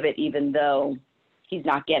give it even though he's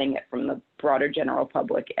not getting it from the broader general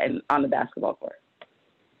public and on the basketball court.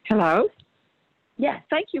 Hello? Yes.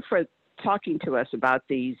 Thank you for talking to us about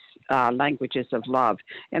these languages of love.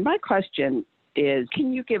 And my question is,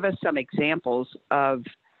 can you give us some examples of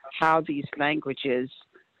how these languages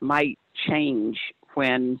might change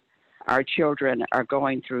when our children are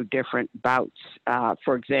going through different bouts?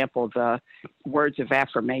 For example, the words of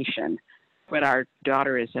affirmation, when our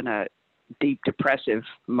daughter is in a deep depressive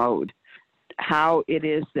mode, how it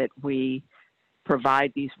is that we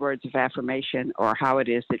provide these words of affirmation, or how it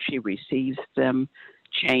is that she receives them,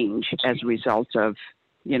 change as a result of,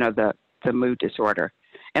 you know, the mood disorder.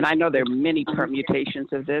 And I know there are many permutations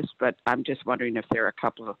of this, but I'm just wondering if there are a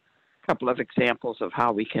couple of examples of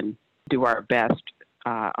how we can do our best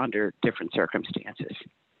under different circumstances.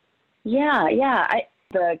 Yeah.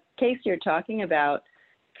 The case you're talking about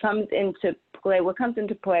comes into play. What comes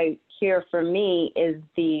into play here for me is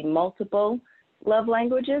the multiple love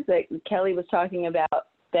languages that Kelli was talking about,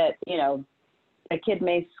 that, you know, a kid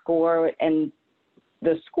may score and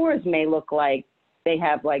the scores may look like they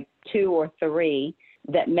have like 2 or 3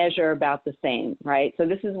 that measure about the same, right? So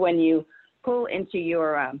this is when you pull into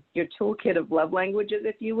your toolkit of love languages,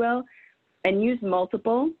 if you will, and use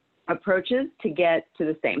multiple approaches to get to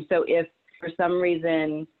the same. So if for some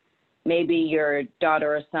reason maybe your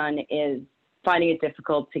daughter or son is finding it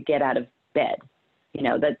difficult to get out of bed, you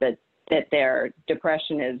know, that their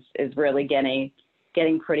depression is really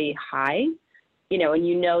getting pretty high, you know, and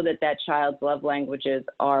you know that child's love languages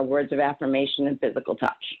are words of affirmation and physical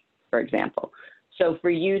touch, for example. So for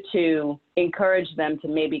you to encourage them to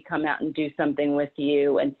maybe come out and do something with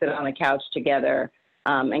you and sit on the couch together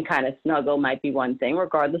and kind of snuggle might be one thing,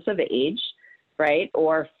 regardless of age, right?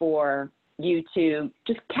 Or for you to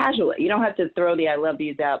just casually, you don't have to throw the I love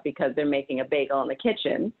yous out because they're making a bagel in the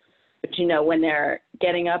kitchen, but, you know, when they're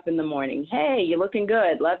getting up in the morning, hey, you're looking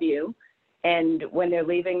good, love you. And when they're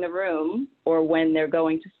leaving the room or when they're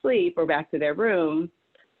going to sleep or back to their room,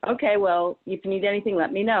 okay, well, if you need anything,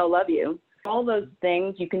 let me know, love you. All those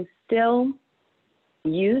things you can still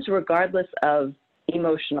use regardless of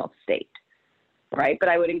emotional state, right? But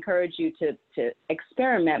I would encourage you to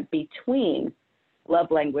experiment between love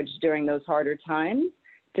language during those harder times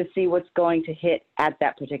to see what's going to hit at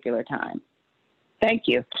that particular time. Thank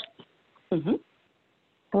you. Mm-hmm.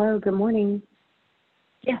 Hello, good morning.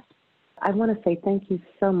 Yes. I want to say thank you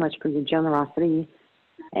so much for your generosity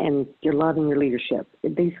and your love and your leadership.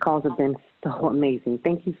 These calls have been so amazing.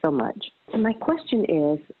 Thank you so much. And my question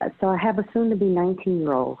is, so I have a soon-to-be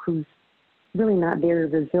 19-year-old who's really not very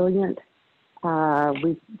resilient.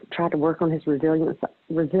 We've tried to work on his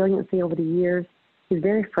resiliency over the years. He's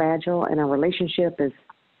very fragile, and our relationship is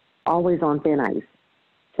always on thin ice.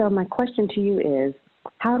 So my question to you is,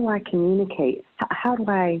 how do I communicate? How do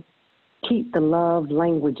I keep the love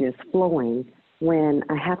languages flowing when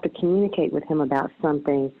I have to communicate with him about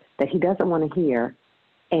something that he doesn't want to hear,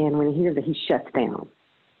 and when he hears it, he shuts down?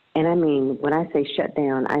 And I mean, when I say shut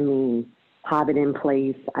down, I mean hobbit in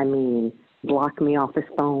place. I mean block me off his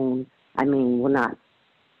phone. I mean, will not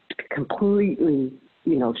completely,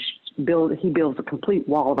 he builds a complete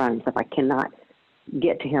wall around himself. I cannot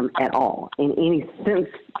get to him at all in any sense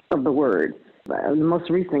of the word. The most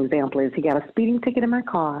recent example is he got a speeding ticket in my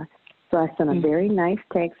car. So I sent a very nice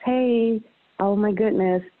text. Hey, oh my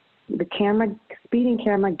goodness, the speeding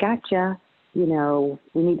camera gotcha. You know,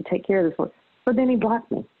 we need to take care of this one. But then he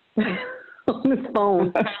blocked me on his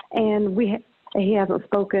phone, and he hasn't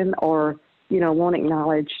spoken or, you know, won't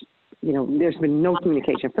acknowledge. You know, there's been no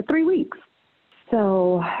communication for 3 weeks.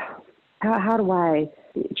 So how do I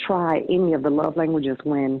try any of the love languages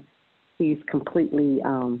when he's completely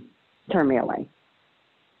turned me away?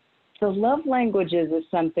 So love languages is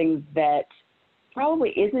something that probably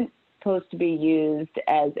isn't supposed to be used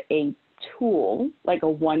as a tool, like a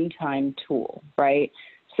one-time tool, right?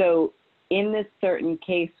 So in this certain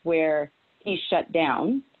case where he's shut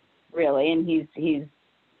down, really, and he's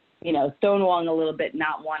you know, stonewalling a little bit,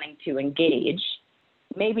 not wanting to engage,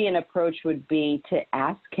 maybe an approach would be to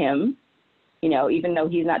ask him, you know, even though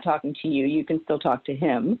he's not talking to you, you can still talk to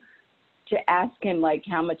him, to ask him, like,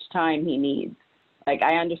 how much time he needs. Like,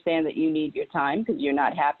 I understand that you need your time because you're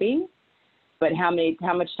not happy, but how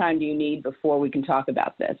much time do you need before we can talk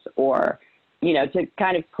about this? Or, you know, to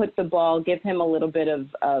kind of put the ball, give him a little bit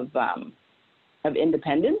of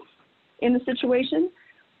independence in the situation.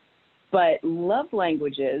 But love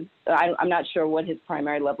languages, I'm not sure what his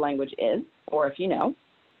primary love language is, or if you know,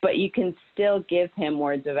 but you can still give him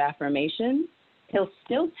words of affirmation. He'll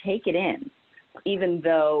still take it in, even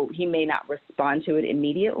though he may not respond to it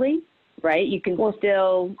immediately, right? You can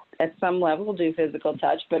still, at some level, do physical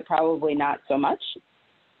touch, but probably not so much.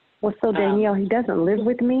 Well, so Danielle, he doesn't live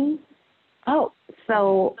with me. Oh.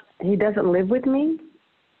 So he doesn't live with me.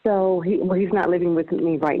 So he's not living with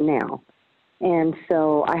me right now. And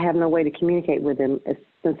so I have no way to communicate with him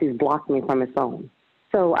since he's blocked me from his phone.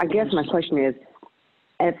 So I guess my question is,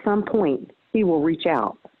 at some point, he will reach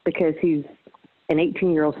out because he's an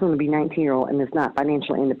 18-year-old, soon to be 19-year-old, and is not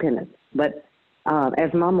financially independent. But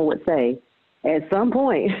as Mama would say, at some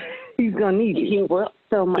point, he's going to need you. He will.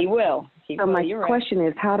 He will. My question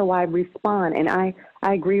is, how do I respond? And I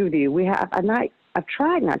agree with you. I've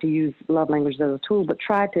tried not to use love language as a tool, but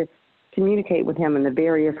tried to communicate with him in the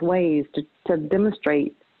various ways to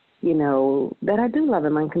demonstrate, you know, that I do love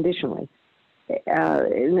him unconditionally.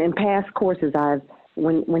 In past courses,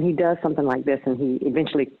 when he does something like this and he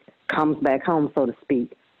eventually comes back home, so to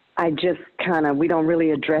speak, I just we don't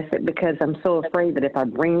really address it because I'm so afraid that if I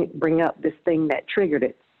bring up this thing that triggered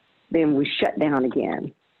it, then we shut down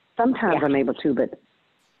again. Sometimes I'm able to, but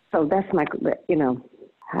so that's my, you know,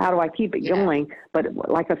 how do I keep it going? But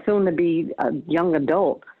like a soon-to-be a young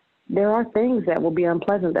adult, there are things that will be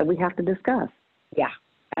unpleasant that we have to discuss. Yeah,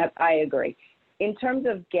 I agree. In terms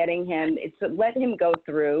of getting him, let him go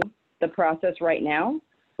through the process right now.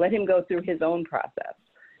 Let him go through his own process.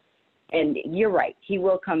 And you're right, he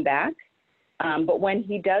will come back. But when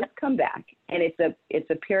he does come back, and it's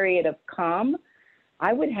a period of calm,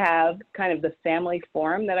 I would have kind of the family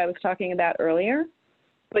forum that I was talking about earlier.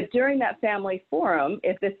 But during that family forum,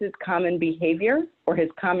 if this is common behavior or his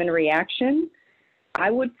common reaction, I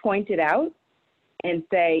would point it out and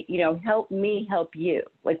say, you know, help me help you.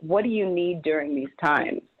 Like, what do you need during these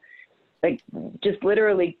times? Like, just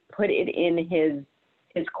literally put it in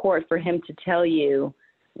his court for him to tell you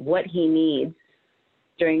what he needs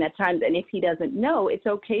during that time. And if he doesn't know, it's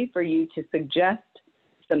okay for you to suggest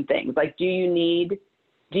some things. Like, do you need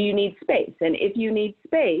space? And if you need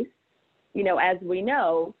space, you know, as we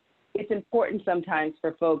know, it's important sometimes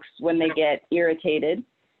for folks when they get irritated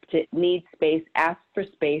to need space, ask for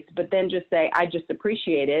space, but then just say, I just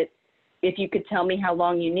appreciate it if you could tell me how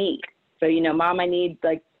long you need. So, you know, Mom, I need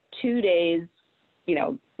like 2 days, you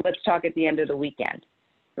know, let's talk at the end of the weekend,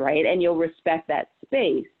 right? And you'll respect that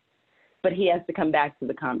space, but he has to come back to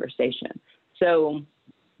the conversation. So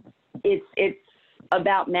it's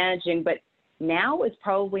about managing, but now is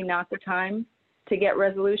probably not the time to get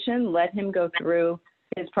resolution. Let him go through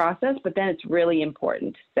his process, but then it's really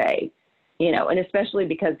important to say, you know, and especially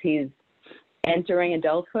because he's entering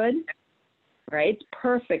adulthood, right?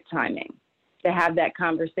 Perfect timing to have that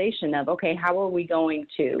conversation of, okay, how are we going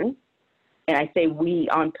to, and I say we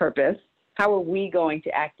on purpose, how are we going to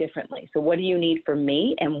act differently? So what do you need from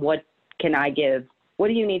me and what can I give? What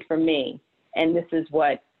do you need from me? And this is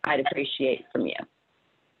what I'd appreciate from you.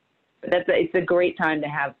 But it's a great time to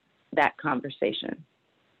have that conversation.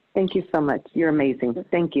 Thank you so much. You're amazing.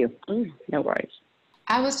 Thank you. No worries.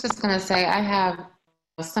 I was just going to say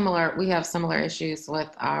we have similar issues with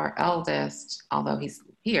our eldest, although he's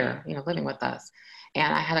here, you know, living with us.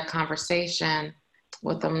 And I had a conversation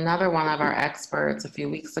with another one of our experts a few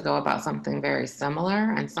weeks ago about something very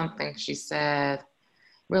similar, and something she said,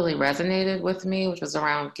 really resonated with me, which was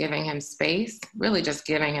around giving him space, really just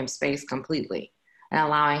giving him space completely and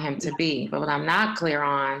allowing him to be. But what I'm not clear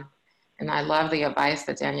on, and I love the advice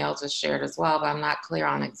that Danielle just shared as well, but I'm not clear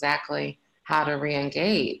on exactly how to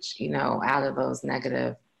re-engage, out of those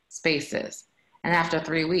negative spaces. And after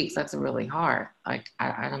 3 weeks, that's really hard.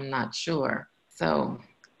 I'm not sure. So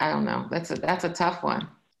I don't know. That's a tough one.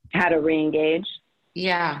 How to re-engage?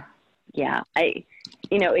 Yeah. Yeah.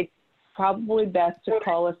 It's probably best to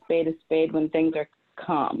call a spade when things are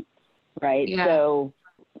calm, right? Yeah. So,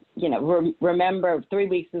 remember 3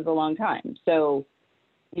 weeks is a long time. So,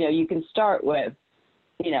 you can start with,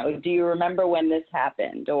 do you remember when this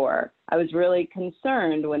happened? Or I was really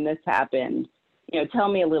concerned when this happened. Tell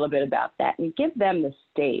me a little bit about that, and give them the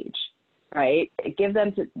stage, right? Give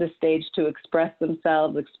them the stage to express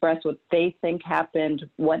themselves, express what they think happened,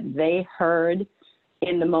 what they heard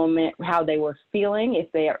in the moment, how they were feeling,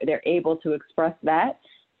 if they're able to express that,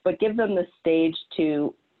 but give them the stage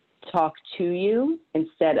to talk to you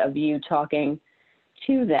instead of you talking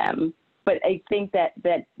to them. But I think that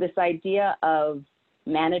this idea of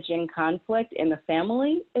managing conflict in the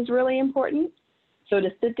family is really important. So to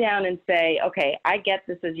sit down and say, okay, I get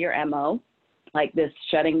this is your MO, like this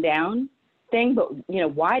shutting down thing, but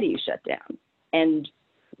why do you shut down? And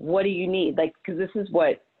what do you need? Because this is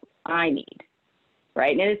what I need,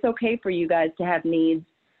 right? And it's okay for you guys to have needs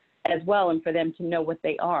as well, and for them to know what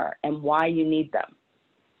they are and why you need them,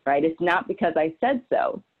 right? It's not because I said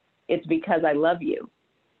so. It's because I love you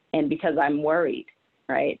and because I'm worried,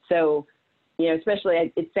 right? So,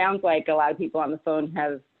 especially it sounds like a lot of people on the phone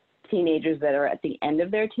have teenagers that are at the end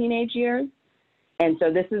of their teenage years. And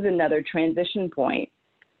so this is another transition point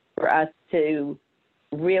for us to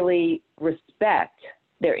really respect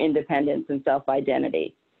their independence and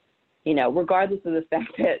self-identity, regardless of the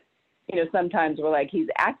fact that, sometimes we're like, he's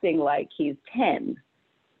acting like he's 10,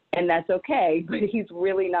 and that's okay, but he's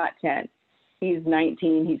really not 10. He's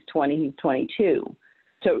 19, he's 20, he's 22.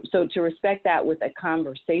 So to respect that with a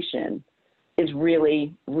conversation is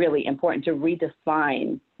really, really important to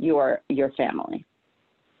redefine your family.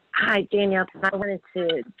 Hi, Danielle. I wanted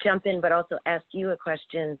to jump in, but also ask you a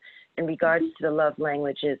question in regards to the love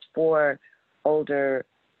languages for older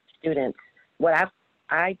students. What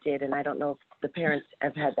I did, and I don't know if the parents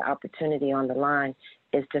have had the opportunity on the line,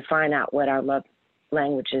 is to find out what our love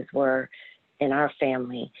languages were in our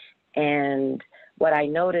family. And what I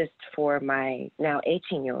noticed for my now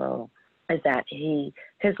 18-year-old is that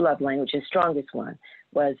his love language, his strongest one,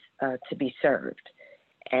 was to be served.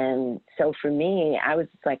 And so for me, I was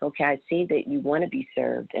just like, okay, I see that you want to be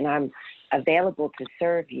served, and I'm available to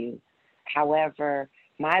serve you. However,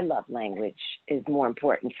 my love language is more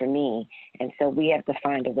important for me. And so we have to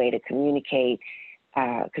find a way to communicate,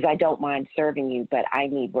 because I don't mind serving you, but I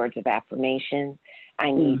need words of affirmation.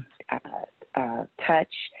 I need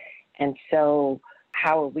touch. And so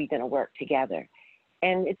how are we going to work together?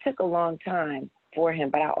 And it took a long time for him.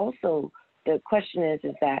 But the question is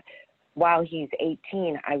that while he's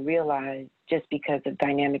 18, I realized, just because of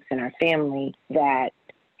dynamics in our family, that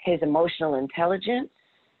his emotional intelligence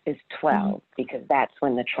is 12, because that's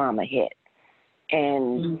when the trauma hit.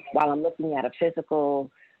 And while I'm looking at a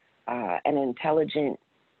physical, an intelligent,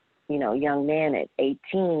 young man at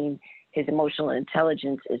 18, his emotional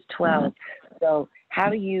intelligence is 12. So how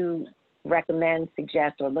do you recommend,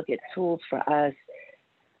 suggest, or look at tools for us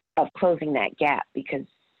of closing that gap? Because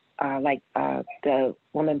the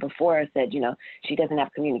woman before us said, she doesn't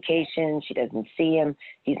have communication, she doesn't see him,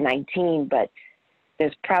 he's 19, but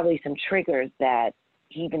there's probably some triggers that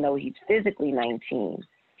even though he's physically 19,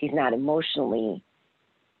 he's not emotionally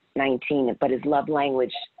 19, but his love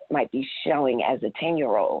language might be showing as a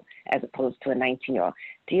 10-year-old as opposed to a 19-year-old.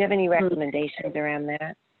 Do you have any recommendations around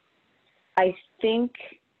that? I think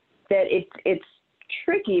that it's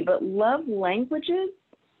tricky, but love languages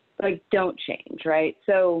don't change, right?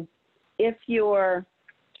 So if you're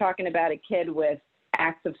talking about a kid with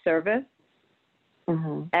acts of service,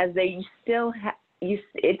 as they still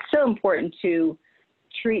it's so important to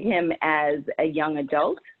treat him as a young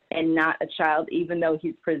adult and not a child, even though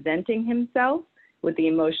he's presenting himself with the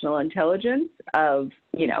emotional intelligence of,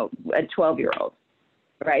 a 12-year-old,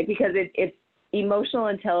 right? Because it's emotional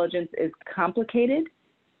intelligence is complicated,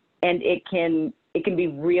 and it can be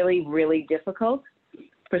really, really difficult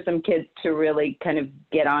for some kids to really kind of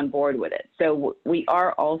get on board with it. So we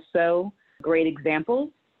are also great examples.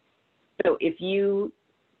 So if you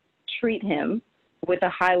treat him with a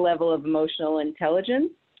high level of emotional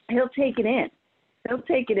intelligence, he'll take it in.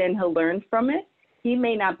 He'll learn from it. He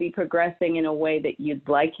may not be progressing in a way that you'd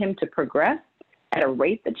like him to progress, at a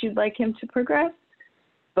rate that you'd like him to progress,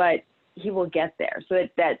 but he will get there. So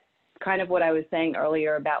that's kind of what I was saying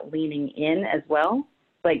earlier about leaning in as well.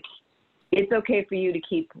 Like, it's okay for you to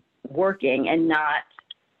keep working and not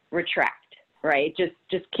retract, right?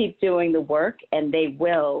 Just keep doing the work, and they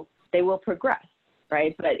will progress,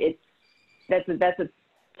 right? But that's a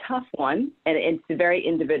tough one, and it's very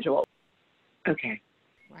individual. Okay.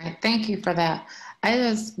 Right. Thank you for that.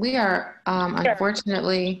 We are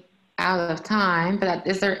unfortunately out of time, but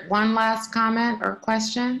is there one last comment or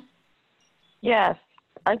question? Yes,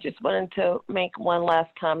 I just wanted to make one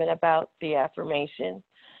last comment about the affirmation.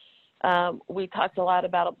 We talked a lot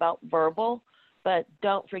about verbal, but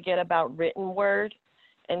don't forget about written word.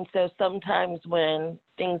 And so sometimes when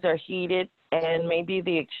things are heated and maybe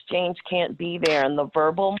the exchange can't be there in the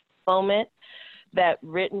verbal moment, that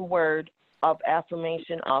written word of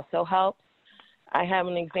affirmation also helps. I have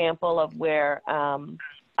an example of where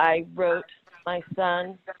I wrote my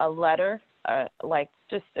son a letter,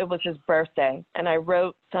 it was his birthday, and I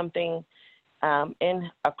wrote something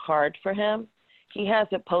in a card for him. He has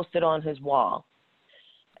it posted on his wall.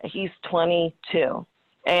 He's 22,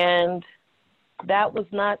 and that was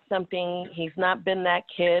not something, he's not been that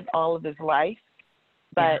kid all of his life,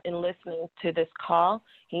 but in listening to this call,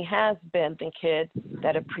 he has been the kid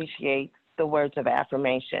that appreciates the words of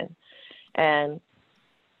affirmation. And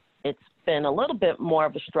it's been a little bit more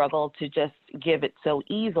of a struggle to just give it so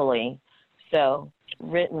easily. So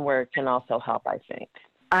written word can also help, I think.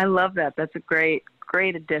 I love that. That's a great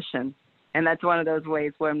addition. And that's one of those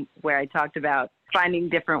ways where I talked about finding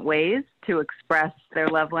different ways to express their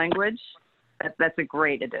love language. That's a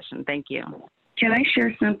great addition. Thank you. Can I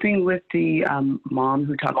share something with the mom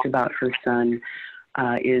who talks about her son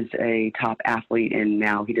is a top athlete, and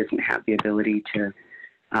now he doesn't have the ability to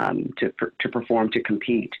perform, to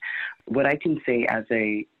compete? What I can say as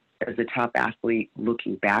a top athlete,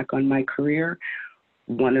 looking back on my career,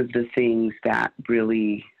 one of the things that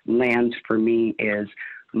really lands for me is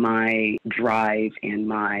my drive and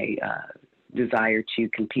my desire to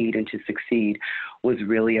compete and to succeed was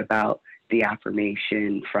really about the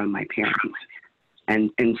affirmation from my parents.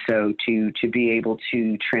 And so to be able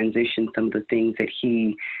to transition some of the things that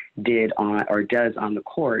he did on or does on the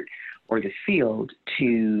court or the field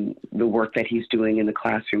to the work that he's doing in the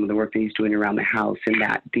classroom, the work that he's doing around the house, and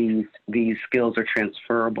that these skills are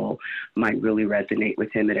transferable might really resonate with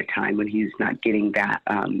him at a time when he's not getting that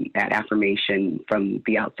affirmation from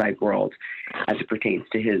the outside world as it pertains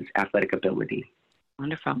to his athletic ability.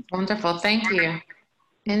 Wonderful. Wonderful. Thank you.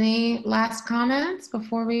 Any last comments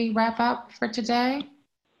before we wrap up for today?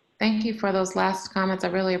 Thank you for those last comments. I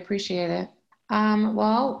really appreciate it.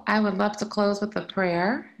 Well, I would love to close with a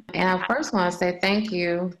prayer. And I first want to say thank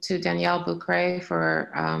you to Danielle Boucree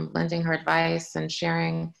for lending her advice and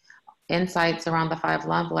sharing insights around the 5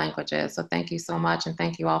 love languages. So thank you so much. And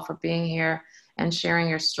thank you all for being here and sharing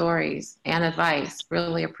your stories and advice.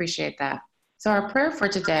 Really appreciate that. So our prayer for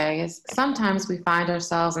today is sometimes we find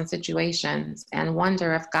ourselves in situations and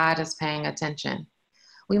wonder if God is paying attention.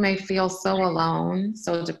 We may feel so alone,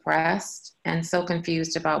 so depressed, and so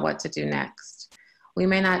confused about what to do next. We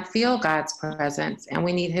may not feel God's presence, and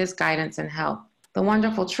we need his guidance and help. The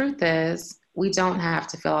wonderful truth is we don't have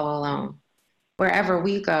to feel all alone. Wherever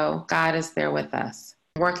we go, God is there with us,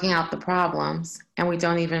 working out the problems, and we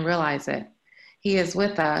don't even realize it. He is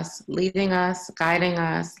with us, leading us, guiding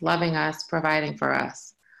us, loving us, providing for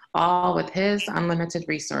us, all with his unlimited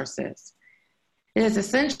resources. It is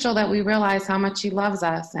essential that we realize how much he loves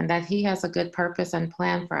us and that he has a good purpose and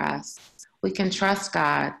plan for us. We can trust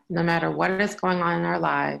God no matter what is going on in our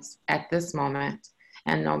lives at this moment,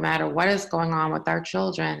 and no matter what is going on with our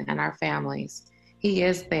children and our families. He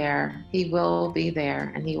is there, he will be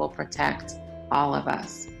there, and he will protect all of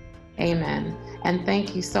us. Amen. And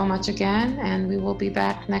thank you so much again, and we will be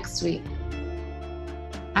back next week.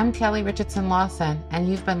 I'm Kelli Richardson Lawson, and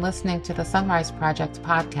you've been listening to the SonRise Project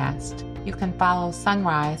podcast. You can follow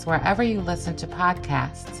SonRise wherever you listen to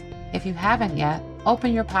podcasts. If you haven't yet,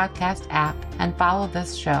 open your podcast app and follow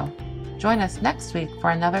this show. Join us next week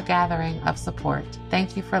for another gathering of support.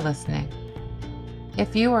 Thank you for listening.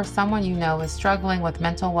 If you or someone you know is struggling with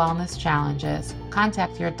mental wellness challenges,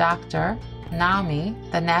 contact your doctor, NAMI,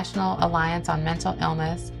 the National Alliance on Mental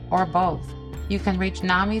Illness, or both. You can reach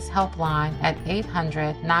NAMI's helpline at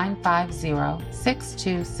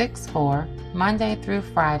 800-950-6264, Monday through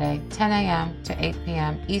Friday, 10 a.m. to 8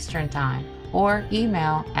 p.m. Eastern Time, or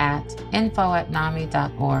email at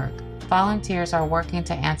info@nami.org. Volunteers are working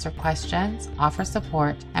to answer questions, offer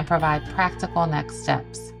support, and provide practical next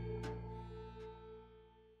steps.